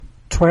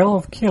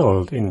12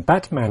 killed in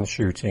Batman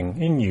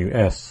shooting in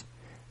US.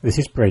 This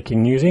is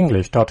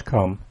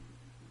BreakingNewsEnglish.com.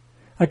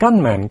 A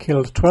gunman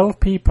killed 12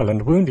 people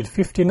and wounded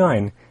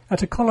 59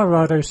 at a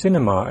Colorado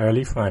cinema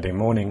early Friday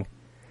morning.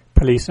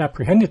 Police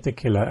apprehended the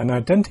killer and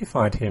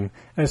identified him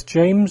as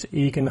James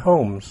Egan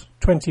Holmes,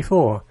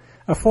 24,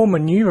 a former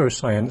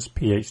neuroscience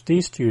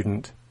PhD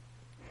student.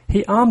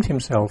 He armed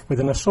himself with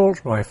an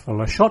assault rifle,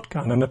 a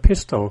shotgun and a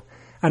pistol,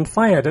 and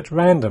fired at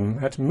random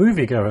at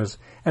moviegoers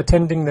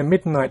attending the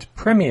midnight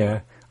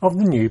premiere of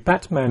the new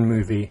Batman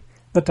movie,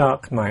 The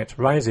Dark Knight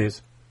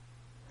Rises.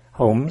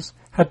 Holmes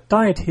had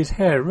dyed his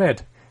hair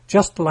red,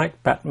 just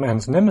like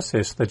Batman's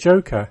nemesis, the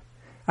Joker,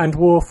 and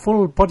wore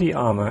full body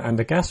armor and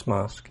a gas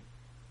mask.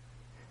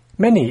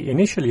 Many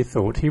initially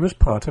thought he was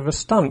part of a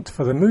stunt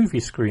for the movie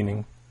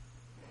screening.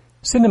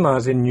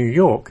 Cinemas in New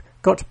York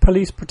got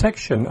police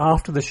protection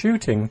after the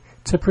shooting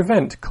to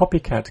prevent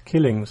copycat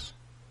killings.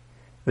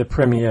 The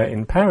premiere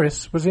in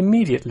Paris was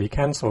immediately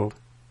cancelled.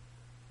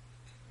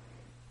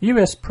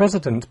 US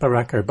President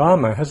Barack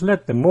Obama has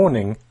led the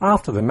mourning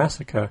after the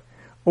massacre,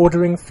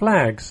 ordering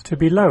flags to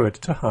be lowered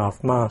to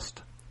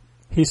half-mast.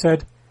 He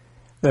said,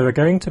 "There are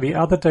going to be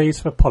other days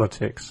for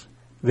politics.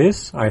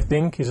 This, I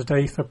think, is a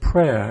day for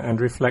prayer and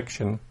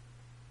reflection."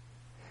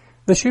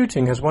 The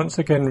shooting has once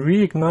again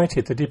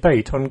reignited the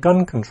debate on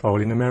gun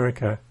control in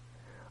America.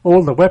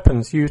 All the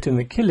weapons used in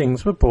the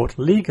killings were bought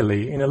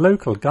legally in a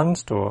local gun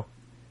store.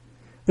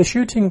 The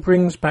shooting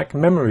brings back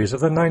memories of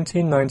the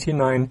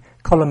 1999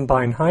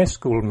 Columbine High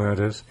School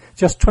murders,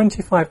 just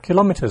 25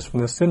 kilometers from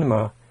the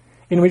cinema,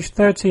 in which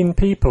 13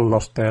 people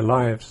lost their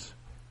lives.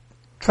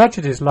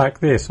 Tragedies like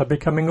this are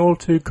becoming all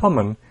too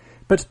common,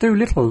 but do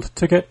little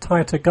to get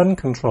tighter gun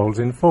controls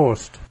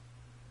enforced.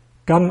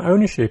 Gun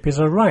ownership is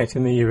a right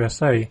in the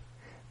USA.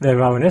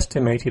 There are an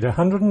estimated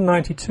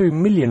 192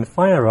 million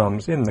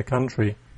firearms in the country.